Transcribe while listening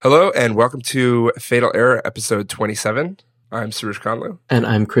Hello and welcome to Fatal Error, episode 27. I'm Suresh Kanlu. And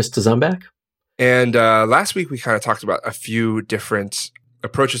I'm Chris Dzumbak. And last week we kind of talked about a few different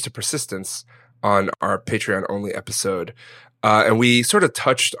approaches to persistence on our Patreon-only episode. And we sort of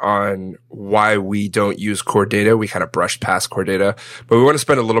touched on why we don't use core data. We kind of brushed past core data. But we want to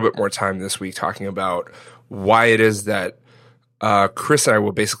spend a little bit more time this week talking about why it is that Chris and I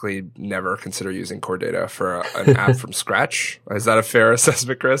will basically never consider using core data for an app from scratch. Is that a fair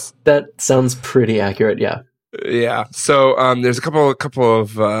assessment, Chris? That sounds pretty accurate, yeah. Yeah. So there's a couple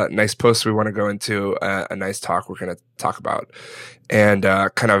of nice posts we want to go into, a nice talk we're going to talk about, and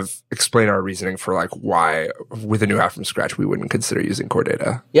kind of explain our reasoning for like why with a new app from scratch we wouldn't consider using core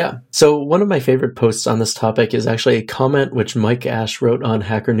data. Yeah. So one of my favorite posts on this topic is actually a comment which Mike Ash wrote on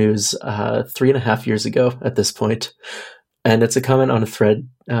Hacker News 3.5 years ago at this point. And it's a comment on a thread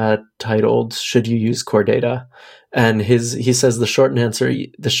titled, "Should you use core data?" And he says the short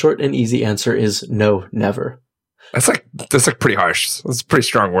and easy answer is no, never. That's pretty harsh. That's pretty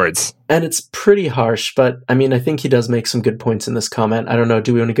strong words. And it's pretty harsh, but I mean, I think he does make some good points in this comment. I don't know.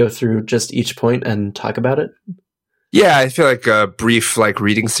 Do we want to go through just each point and talk about it? Yeah, I feel like a brief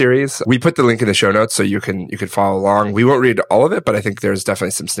reading series. We put the link in the show notes so you can follow along. We won't read all of it, but I think there's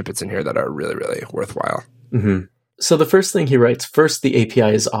definitely some snippets in here that are really, really worthwhile. Mm-hmm. So the first thing he writes, first, the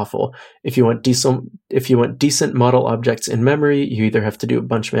API is awful. If you want decent model objects in memory, you either have to do a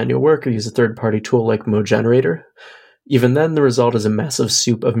bunch of manual work or use a third-party tool like MoGenerator. Even then, the result is a massive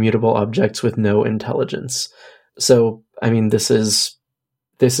soup of mutable objects with no intelligence. So, I mean, this is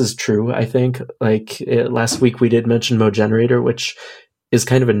true, I think. Last week we did mention MoGenerator, which is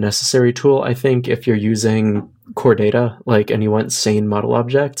kind of a necessary tool, I think, if you're using core data, and you want sane model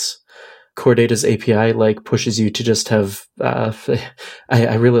objects. Core Data's API pushes you to just have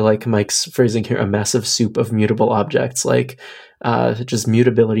I really like Mike's phrasing here, a massive soup of mutable objects, just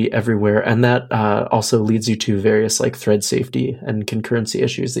mutability everywhere, and that also leads you to various thread safety and concurrency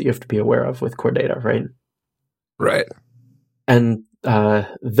issues that you have to be aware of with core data, right? Right. And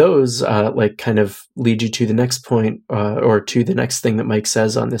those kind of lead you to the next point, or to the next thing that Mike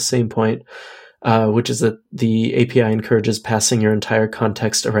says on this same point, which is that the API encourages passing your entire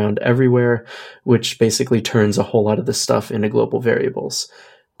context around everywhere, which basically turns a whole lot of this stuff into global variables.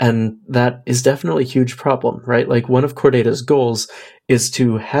 And that is definitely a huge problem, right? One of Core Data's goals is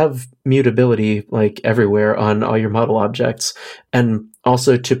to have mutability everywhere on all your model objects, and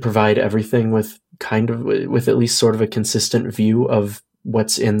also to provide everything with at least sort of a consistent view of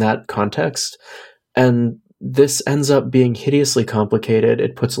what's in that context. And this ends up being hideously complicated.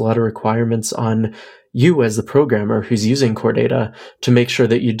 It puts a lot of requirements on you as the programmer who's using core data to make sure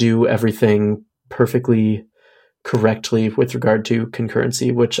that you do everything perfectly correctly with regard to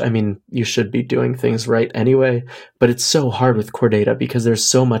concurrency, which, I mean, you should be doing things right anyway, but it's so hard with core data because there's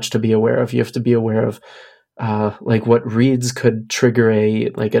so much to be aware of. You have to be aware of what reads could trigger a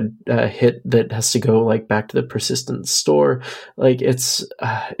hit that has to go back to the persistent store. It's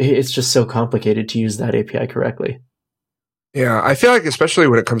just so complicated to use that API correctly. Yeah, I feel like especially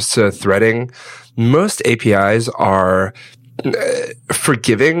when it comes to threading, most APIs are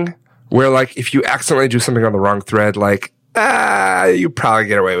forgiving, where if you accidentally do something on the wrong thread, you probably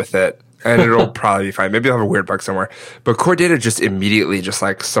get away with it. And it'll probably be fine. Maybe you'll have a weird bug somewhere. But core data just immediately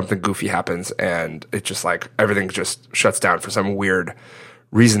something goofy happens and it just everything just shuts down for some weird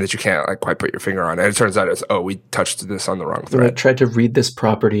reason that you can't quite put your finger on. And it turns out it's, we touched this on the wrong thread. I tried to read this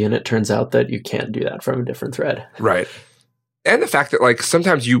property and it turns out that you can't do that from a different thread. Right. And the fact that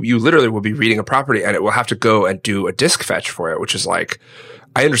sometimes you literally will be reading a property and it will have to go and do a disk fetch for it, which is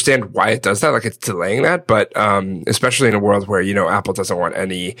I understand why it does that, it's delaying that, but especially in a world where, Apple doesn't want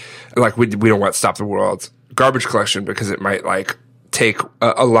any, we don't want stop the world garbage collection because it might take,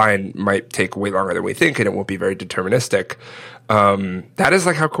 a line might take way longer than we think and it won't be very deterministic. That is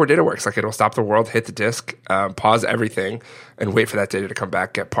how core data works. It'll stop the world, hit the disk, pause everything, and wait for that data to come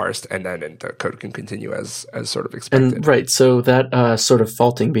back, get parsed, and then the code can continue as sort of expected. And right, so that sort of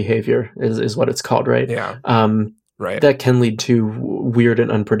faulting behavior is what it's called, right? Yeah. Right. That can lead to weird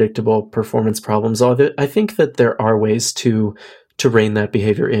and unpredictable performance problems. Although I think that there are ways to rein that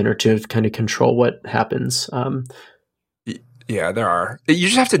behavior in or to kind of control what happens. Yeah, there are. You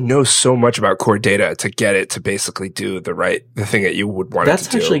just have to know so much about core data to get it to basically do the thing that you would want it to do.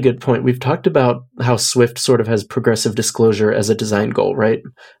 That's actually a good point. We've talked about how Swift sort of has progressive disclosure as a design goal, right?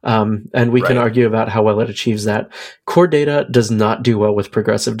 And we can argue about how well it achieves that. Core data does not do well with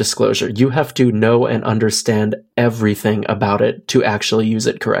progressive disclosure. You have to know and understand everything about it to actually use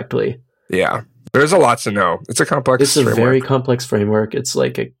it correctly. Yeah. There's a lot to know. It's a complex framework. It's a very complex framework. It's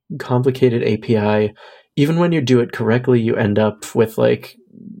a complicated API. even when you do it correctly, you end up with like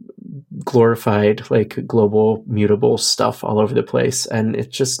glorified, like global mutable stuff all over the place, and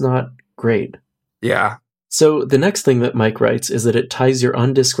it's just not great. Yeah. So the next thing that Mike writes is that it ties your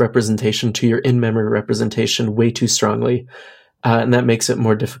on-disk representation to your in-memory representation way too strongly, and that makes it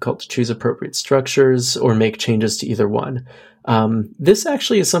more difficult to choose appropriate structures or make changes to either one. This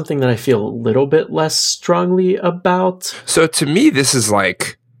actually is something that I feel a little bit less strongly about. So to me, this is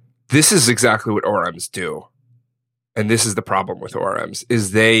exactly what ORMs do. And this is the problem with ORMs,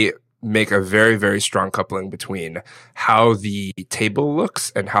 is they make a very, very strong coupling between how the table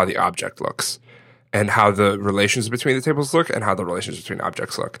looks and how the object looks, and how the relations between the tables look and how the relations between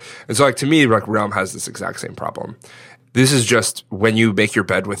objects look. And so, like, to me, like, Realm has this exact same problem. This is just when you make your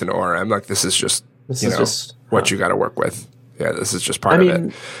bed with an ORM, like, this is just, what you got to work with. Yeah, this is just part of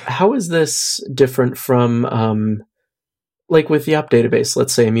it. How is this different from, like, with the app database?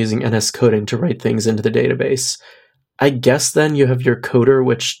 Let's say I'm using NS coding to write things into the database. I guess then you have your coder,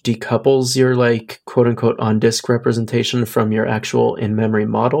 which decouples your, like, quote-unquote on-disk representation from your actual in-memory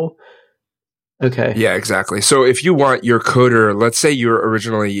model. Okay. Yeah, exactly. So if you want your coder, let's say you're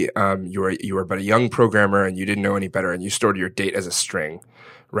originally, you were but a young programmer and you didn't know any better and you stored your date as a string,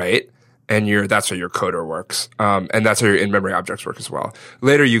 right? And that's how your coder works. And that's how your in-memory objects work as well.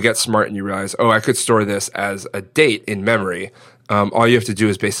 Later you get smart and you realize, I could store this as a date in memory. All you have to do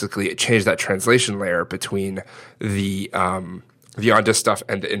is basically change that translation layer between the on-disk stuff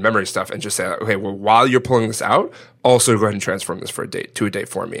and the in-memory stuff and just say, okay, well, while you're pulling this out, also go ahead and transform this to a date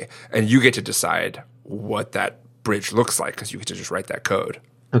for me. And you get to decide what that bridge looks like because you get to just write that code.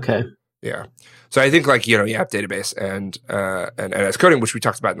 Okay. Yeah. So I think like, app database and NS coding, which we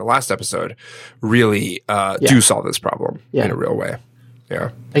talked about in the last episode, really do solve this problem in a real way.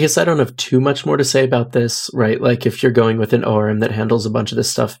 Yeah. I guess I don't have too much more to say about this, right? Like if you're going with an ORM that handles a bunch of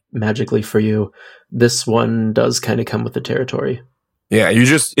this stuff magically for you, this one does kind of come with the territory. Yeah.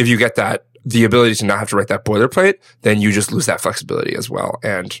 If you get the ability to not have to write that boilerplate, then you just lose that flexibility as well.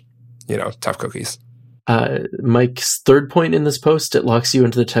 And, tough cookies. Mike's third point in this post, it locks you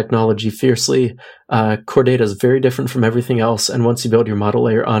into the technology fiercely. Core data is very different from everything else. And once you build your model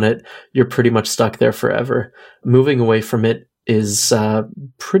layer on it, you're pretty much stuck there forever. Moving away from it is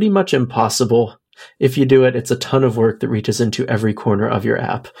pretty much impossible. If you do it, it's a ton of work that reaches into every corner of your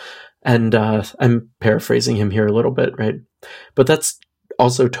app. And I'm paraphrasing him here a little bit, right? But that's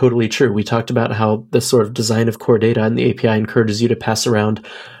also totally true. We talked about how the sort of design of core data and the API encourages you to pass around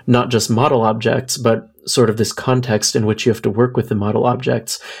not just model objects, but sort of this context in which you have to work with the model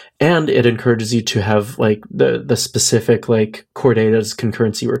objects. And it encourages you to have like the specific like core data's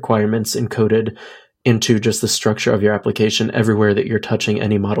concurrency requirements encoded into just the structure of your application everywhere that you're touching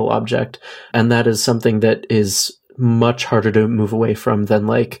any model object. And that is something that is much harder to move away from than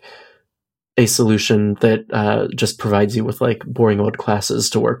like a solution that just provides you with like boring old classes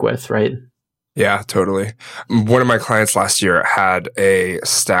to work with, right? Yeah, totally. One of my clients last year had a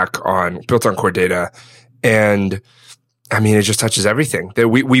stack built on core data, and I mean, it just touches everything.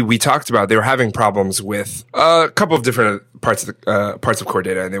 We talked about they were having problems with a couple of different parts of core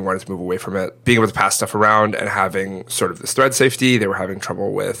data, and they wanted to move away from it. Being able to pass stuff around and having sort of this thread safety, they were having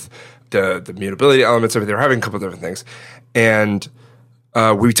trouble with the mutability elements of it. They were having a couple of different things, and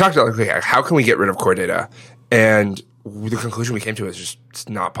we talked about okay, how can we get rid of core data? And the conclusion we came to is just it's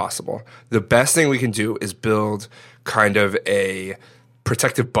not possible. The best thing we can do is build kind of a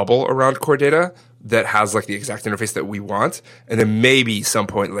protective bubble around core data that has like the exact interface that we want. And then maybe some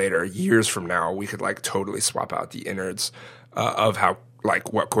point later, years from now, we could like totally swap out the innards of how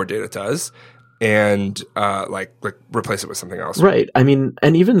like what core data does and like replace it with something else. Right. I mean,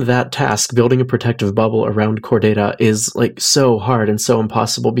 and even that task, building a protective bubble around core data is like so hard and so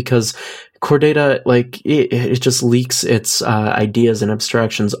impossible because core data, like it just leaks its ideas and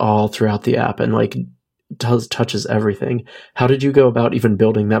abstractions all throughout the app and like touches everything. How did you go about even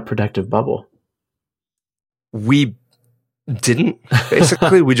building that protective bubble? We didn't.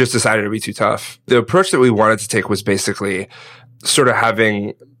 Basically, we just decided it'd be too tough. The approach that we wanted to take was basically sort of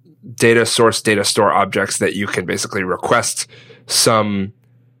having data source, data store objects that you can basically request some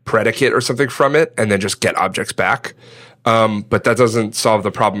predicate or something from it and then just get objects back. But that doesn't solve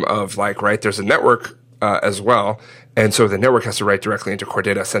the problem of like, right, there's a network as well. And so the network has to write directly into core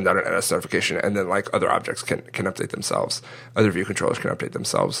data, send out an NS notification, and then like other objects can update themselves. Other view controllers can update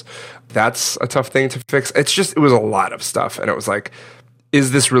themselves. That's a tough thing to fix. It was a lot of stuff. And it was like,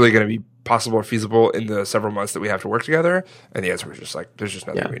 is this really going to be possible or feasible in the several months that we have to work together? And the answer was just like, there's just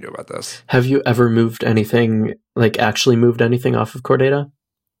nothing we can do about this. Have you ever moved anything, like actually moved anything off of core data?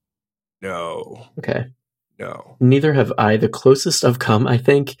 No. Okay. No. Neither have I. The closest I've come, I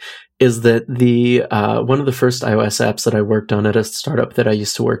think, is that the one of the first iOS apps that I worked on at a startup that I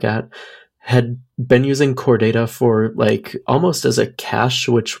used to work at had been using Core Data for like almost as a cache,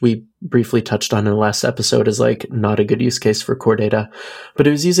 which we briefly touched on in the last episode as like not a good use case for Core Data. But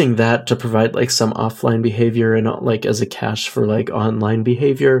it was using that to provide like some offline behavior and like as a cache for like online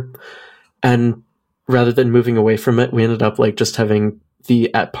behavior. And rather than moving away from it, we ended up like just having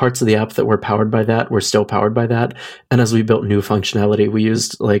the parts of the app that were powered by that were still powered by that. And as we built new functionality, we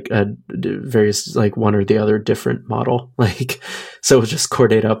used like a various, like one or the other different model. Like, so it was just Core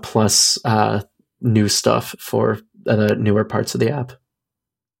Data plus new stuff for the newer parts of the app.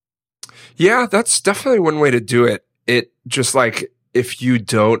 Yeah, that's definitely one way to do it. It just like, if you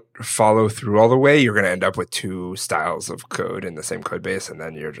don't follow through all the way, you're going to end up with two styles of code in the same code base. And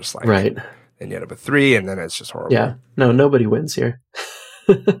then you're just like, right. And you end up with three, and then it's just horrible. Yeah. No, nobody wins here.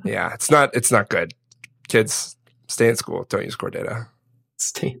 Yeah, it's not good. Kids, stay in school. Don't use Core Data.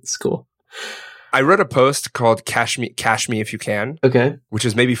 Stay in school. I wrote a post called Cash Me If You Can. Okay. Which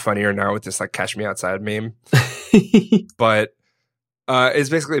is maybe funnier now with this like Cash Me Outside meme. But it's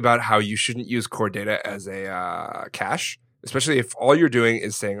basically about how you shouldn't use Core Data as a cache, especially if all you're doing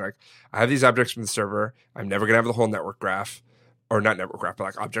is saying like, I have these objects from the server. I'm never going to have the whole network graph, or not network graph, but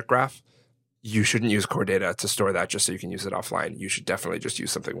like object graph. You shouldn't use Core Data to store that just so you can use it offline. You should definitely just use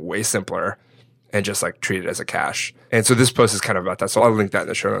something way simpler and just like treat it as a cache. And so this post is kind of about that. So I'll link that in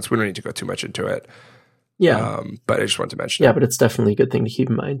the show notes. We don't need to go too much into it. Yeah. But I just wanted to mention it. But it's definitely a good thing to keep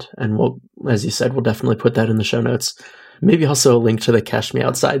in mind. And we'll, as you said, we'll definitely put that in the show notes. Maybe also a link to the Cash Me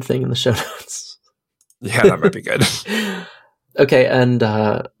Outside thing in the show notes. Yeah, that might be good. Okay. And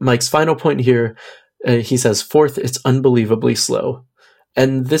Mike's final point here, he says, fourth, it's unbelievably slow.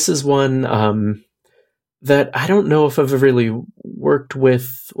 And this is one that I don't know if I've really worked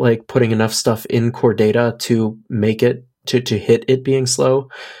with, like putting enough stuff in Core Data to make it to hit it being slow.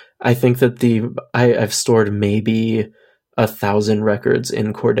 I think that I've stored maybe 1,000 records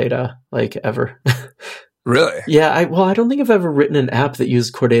in Core Data, like ever. Really? Yeah. I don't think I've ever written an app that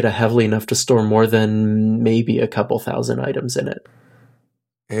used Core Data heavily enough to store more than maybe a couple thousand items in it.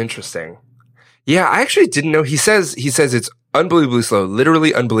 Interesting. Yeah, I actually didn't know. He says it's unbelievably slow,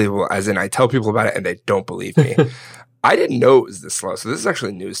 literally unbelievable, as in I tell people about it and they don't believe me. I didn't know it was this slow, so this is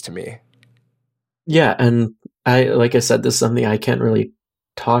actually news to me. Yeah, and like I said, this is something I can't really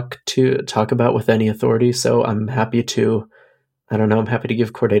talk about with any authority, so I'm happy to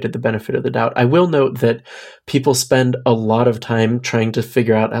give Core Data the benefit of the doubt. I will note that people spend a lot of time trying to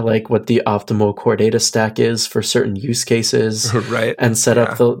figure out like what the optimal Core Data stack is for certain use cases, right? And set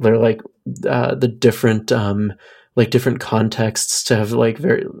up the different different contexts to have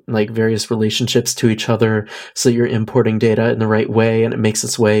various relationships to each other, so you're importing data in the right way and it makes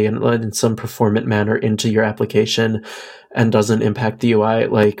its way in some performant manner into your application and doesn't impact the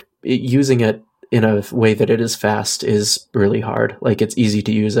UI. Using it in a way that it is fast is really hard. Like, it's easy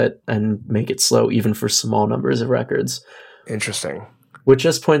to use it and make it slow, even for small numbers of records. Interesting. Which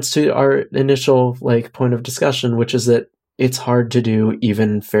just points to our initial point of discussion, which is that it's hard to do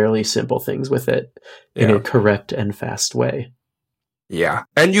even fairly simple things with it in a correct and fast way. Yeah.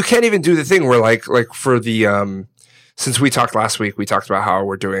 And you can't even do the thing where like for the, since we talked last week, we talked about how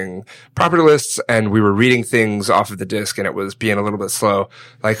we're doing property lists and we were reading things off of the disk and it was being a little bit slow.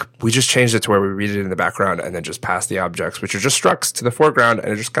 Like, we just changed it to where we read it in the background and then just pass the objects, which are just structs, to the foreground,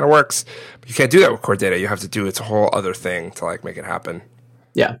 and it just kind of works. But you can't do that with Core Data. You have to do it's a whole other thing to make it happen.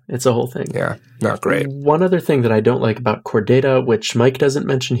 Yeah, it's a whole thing. Yeah, not great. One other thing that I don't like about Core Data, which Mike doesn't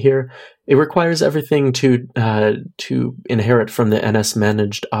mention here, it requires everything to inherit from the NS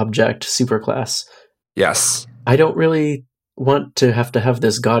managed object superclass. Yes. I don't really want to have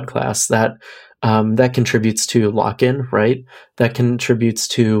this God class that contributes to lock-in, right? That contributes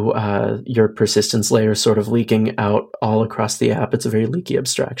to your persistence layer sort of leaking out all across the app. It's a very leaky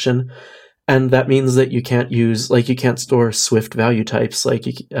abstraction. And that means that you can't store Swift value types,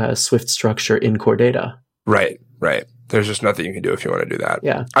 Swift structure in Core Data. Right. There's just nothing you can do if you want to do that.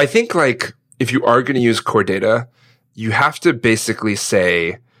 Yeah. I think if you are going to use Core Data, you have to basically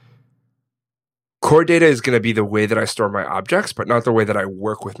say, Core Data is going to be the way that I store my objects, but not the way that I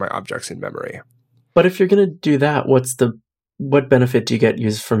work with my objects in memory. But if you're going to do that, what benefit do you get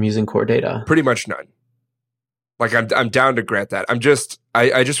from using Core Data? Pretty much none. I'm down to grant that. I kind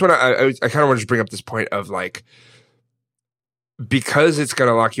of want to bring up this point of because it's going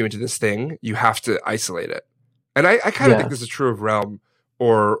to lock you into this thing, you have to isolate it. And I kind of think this is true of Realm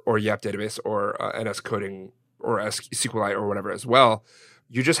or YAP database or NS coding or SQLite or whatever as well.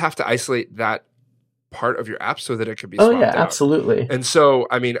 You just have to isolate that part of your app so that it can be Oh swapped yeah, out. absolutely. And so,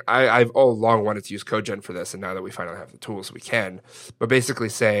 I mean, I've all along wanted to use CodeGen for this, and now that we finally have the tools, we can. But basically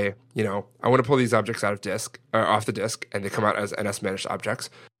say, I want to pull these objects out of disk or off the disk, and they come out as NS managed objects.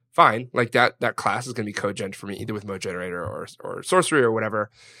 Fine, like that class is going to be CodeGen for me, either with ModeGenerator or Sorcery or whatever.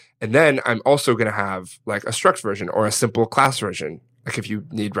 And then I'm also going to have like a struct version or a simple class version. Like if you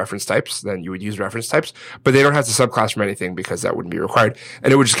need reference types, then you would use reference types, but they don't have to subclass from anything because that wouldn't be required.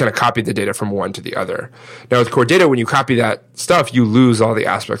 And it would just kind of copy the data from one to the other. Now with core data, when you copy that stuff, you lose all the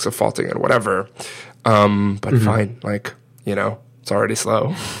aspects of faulting and whatever. But fine, like, it's already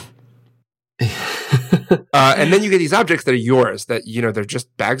slow. And then you get these objects that are yours that, they're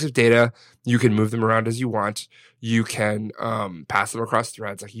just bags of data. You can move them around as you want. You can pass them across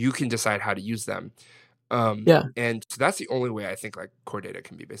threads. Like you can decide how to use them. And so that's the only way I think like core data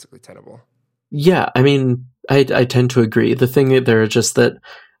can be basically tenable. Yeah, I mean, I tend to agree. The thing there is just that,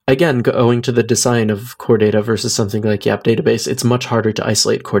 again, owing to the design of core data versus something like Yap Database, it's much harder to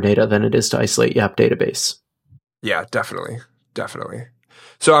isolate core data than it is to isolate Yap Database. Yeah, definitely.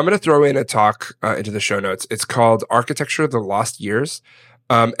 So I'm going to throw in a talk into the show notes. It's called Architecture of the Lost Years.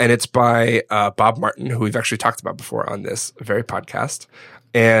 And it's by Bob Martin, who we've actually talked about before on this very podcast.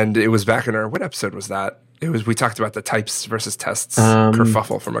 And it was back in what episode was that? We talked about the types versus tests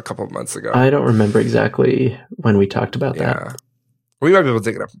kerfuffle from a couple of months ago. I don't remember exactly when we talked about that. We might be able to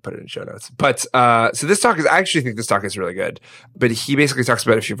dig it up and put it in show notes. But so this talk I actually think this talk is really good. But he basically talks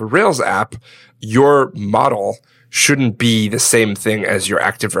about if you have a Rails app, your model shouldn't be the same thing as your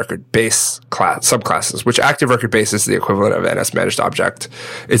active record base subclasses, which active record base is the equivalent of NS managed object.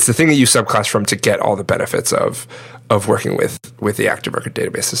 It's the thing that you subclass from to get all the benefits of working with the active record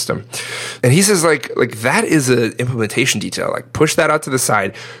database system. And he says like that is an implementation detail. Like push that out to the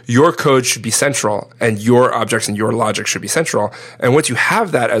side. Your code should be central and your objects and your logic should be central. And once you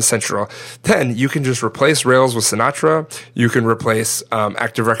have that as central, then you can just replace Rails with Sinatra. You can replace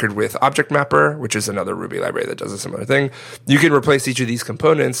active record with Object Mapper, which is another Ruby library that does a similar thing. You can replace each of these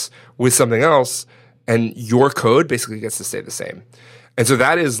components with something else, and your code basically gets to stay the same. And so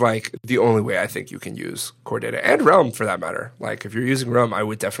that is like the only way I think you can use core data and Realm for that matter. Like if you're using Realm, I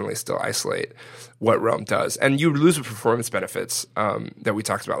would definitely still isolate what Realm does. And you lose the performance benefits that we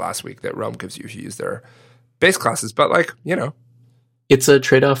talked about last week that Realm gives you if you use their base classes. But like, it's a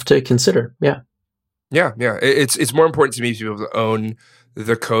trade-off to consider. Yeah. Yeah. It's more important to me to be able to own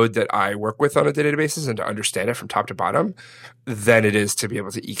the code that I work with on a daily basis and to understand it from top to bottom than it is to be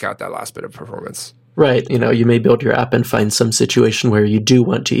able to eke out that last bit of performance. Right. You may build your app and find some situation where you do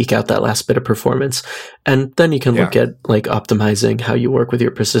want to eke out that last bit of performance. And then you can look at like optimizing how you work with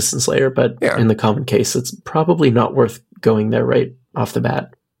your persistence layer. But in the common case, it's probably not worth going there right off the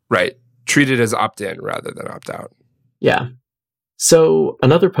bat. Right. Treat it as opt-in rather than opt-out. Yeah. So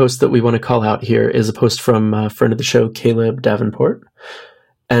another post that we want to call out here is a post from a friend of the show, Caleb Davenport.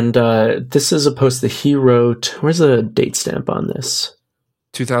 And this is a post that he wrote. Where's the date stamp on this?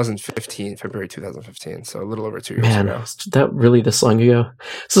 2015, February 2015. So a little over 2 years ago. Man, is that really this long ago?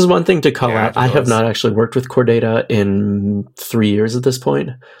 This is one thing to call out. I have not actually worked with core data in 3 years at this point.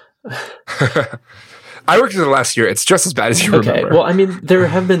 I worked with it last year. It's just as bad as you remember. Well, I mean, there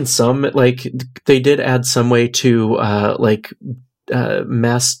have been some, like, they did add some way to,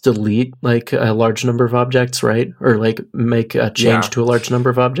 mass delete like a large number of objects, right? Or like make a change to a large number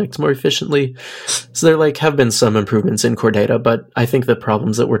of objects more efficiently. So there like have been some improvements in core data, but I think the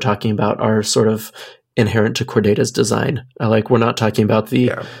problems that we're talking about are sort of inherent to core data's design. Like we're not talking about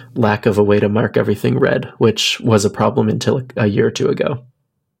the lack of a way to mark everything red, which was a problem until a year or two ago.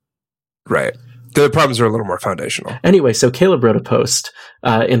 Right. The problems are a little more foundational. Anyway, so Caleb wrote a post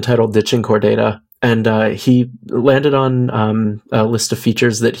entitled Ditching Core Data. And he landed on a list of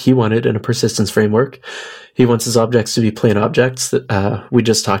features that he wanted in a persistence framework. He wants his objects to be plain objects. We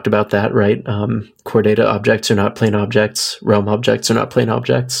just talked about that, right? Core data objects are not plain objects. Realm objects are not plain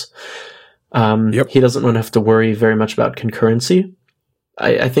objects. He doesn't want to have to worry very much about concurrency.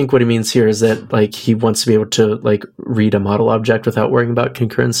 I think what he means here is that like he wants to be able to like read a model object without worrying about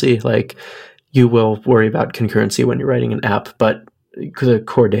concurrency. Like you will worry about concurrency when you're writing an app, but the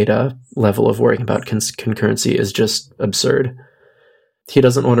core data level of worrying about concurrency is just absurd. He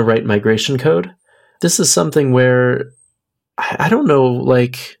doesn't want to write migration code. This is something where, I don't know,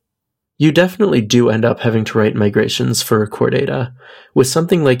 like, you definitely do end up having to write migrations for core data. With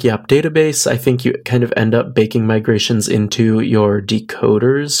something like Yap Database, I think you kind of end up baking migrations into your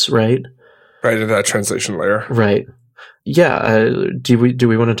decoders, right? Right, into that translation layer. Right. Yeah. Do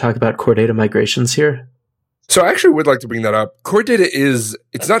we want to talk about core data migrations here? So I actually would like to bring that up. Core data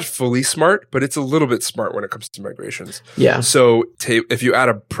it's not fully smart, but it's a little bit smart when it comes to migrations. Yeah. So if you add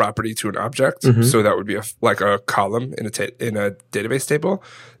a property to an object, so that would be like a column in a database table,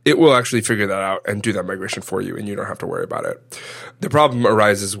 it will actually figure that out and do that migration for you, and you don't have to worry about it. The problem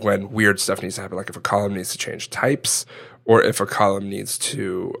arises when weird stuff needs to happen, like if a column needs to change types, or if a column needs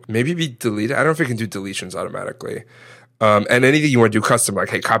to maybe be deleted. I don't know if it can do deletions automatically. And anything you want to do custom, like,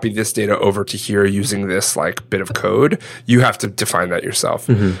 hey, copy this data over to here using this like bit of code, you have to define that yourself.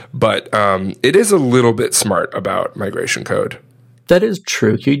 But it is a little bit smart about migration code. That is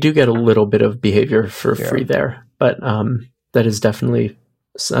true. You do get a little bit of behavior for free there, but that is definitely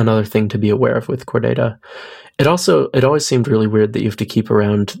another thing to be aware of with Core Data. It always seemed really weird that you have to keep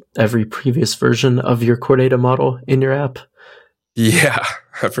around every previous version of your Core Data model in your app. Yeah,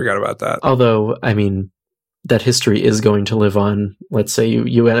 I forgot about that. Although, I mean, that history is going to live on. Let's say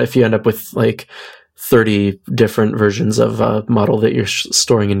if you end up with like 30 different versions of a model that you're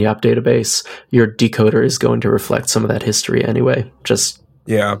storing in the app database, your decoder is going to reflect some of that history anyway, just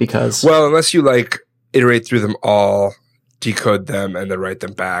because. Well, unless you like iterate through them all, decode them, and then write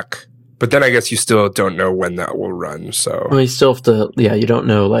them back. But then I guess you still don't know when that will run. So you still have to, you don't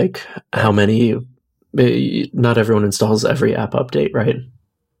know like how many, not everyone installs every app update, right?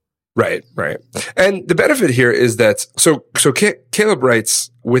 Right. And the benefit here is that, so Caleb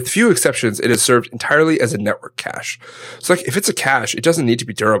writes, with few exceptions, it is served entirely as a network cache. So like if it's a cache, it doesn't need to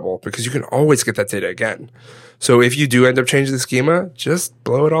be durable because you can always get that data again. So if you do end up changing the schema, just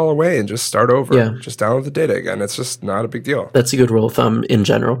blow it all away and just start over. Yeah. Just download the data again. It's just not a big deal. That's a good rule of thumb in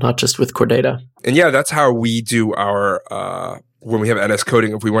general, not just with Core Data. And that's how we do our, when we have NS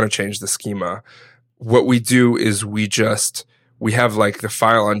coding, if we want to change the schema, what we do is we have like the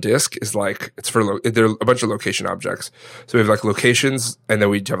file on disk is like, it's for, there are a bunch of location objects. So we have like locations and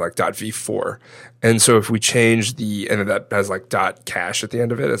then we have like .v4. And so if we change and then that has like .cache at the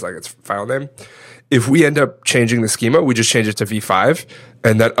end of it as like its file name. If we end up changing the schema, we just change it to v5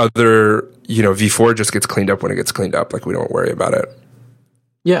 and that other, v4 just gets cleaned up when it gets cleaned up. Like we don't worry about it.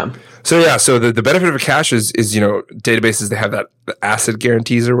 Yeah. So the benefit of a cache is, databases, they have the ACID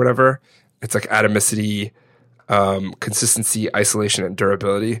guarantees or whatever. It's like atomicity, consistency, isolation, and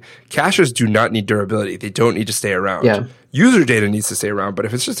durability. Caches do not need durability. They don't need to stay around. Yeah. User data needs to stay around, but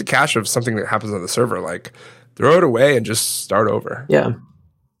if it's just a cache of something that happens on the server, like throw it away and just start over. Yeah.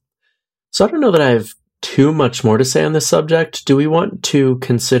 So I don't know that I have too much more to say on this subject. Do we want to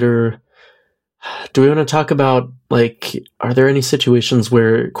talk about, like, are there any situations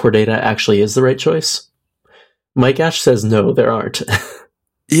where Core Data actually is the right choice? Mike Ash says no, there aren't.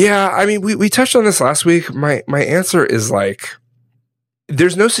 Yeah, I mean, we touched on this last week. My answer is like,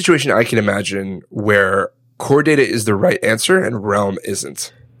 there's no situation I can imagine where Core Data is the right answer and Realm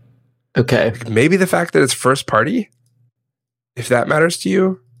isn't. Okay. Like maybe the fact that it's first party, if that matters to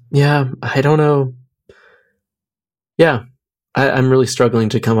you. Yeah, I don't know. Yeah, I'm really struggling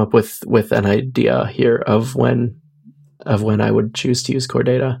to come up with an idea here of when I would choose to use Core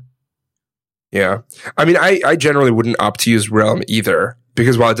Data. Yeah, I mean, I generally wouldn't opt to use Realm either.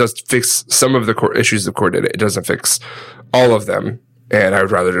 Because while it does fix some of the core issues of Core Data, it doesn't fix all of them. And I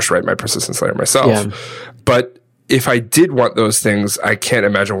would rather just write my persistence layer myself. Yeah. But if I did want those things, I can't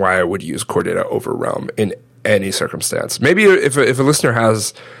imagine why I would use Core Data over Realm in any circumstance. Maybe if a listener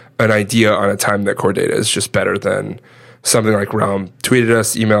has an idea on a time that Core Data is just better than something like Realm, tweet at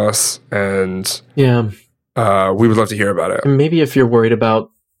us, email us, and we would love to hear about it. Maybe if you're worried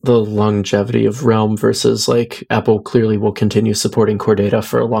about the longevity of Realm versus like Apple clearly will continue supporting Core Data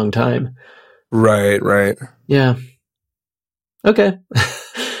for a long time. Right. Yeah. Okay.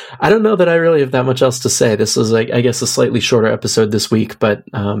 I don't know that I really have that much else to say. This is like, I guess, a slightly shorter episode this week, but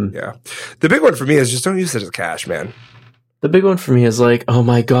yeah. The big one for me is just don't use it as a cache, man. The big one for me is like, oh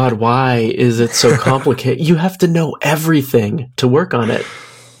my God, why is it so complicated? You have to know everything to work on it.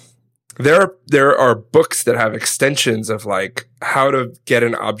 There are books that have extensions of like how to get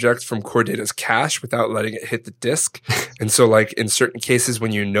an object from Core Data's cache without letting it hit the disk. And so like in certain cases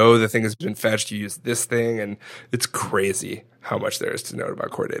when you know the thing has been fetched, you use this thing, and it's crazy how much there is to know about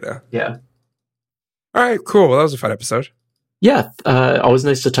Core Data. Yeah. All right, cool. Well, that was a fun episode. Yeah. Always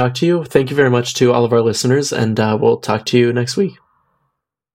nice to talk to you. Thank you very much to all of our listeners, and we'll talk to you next week.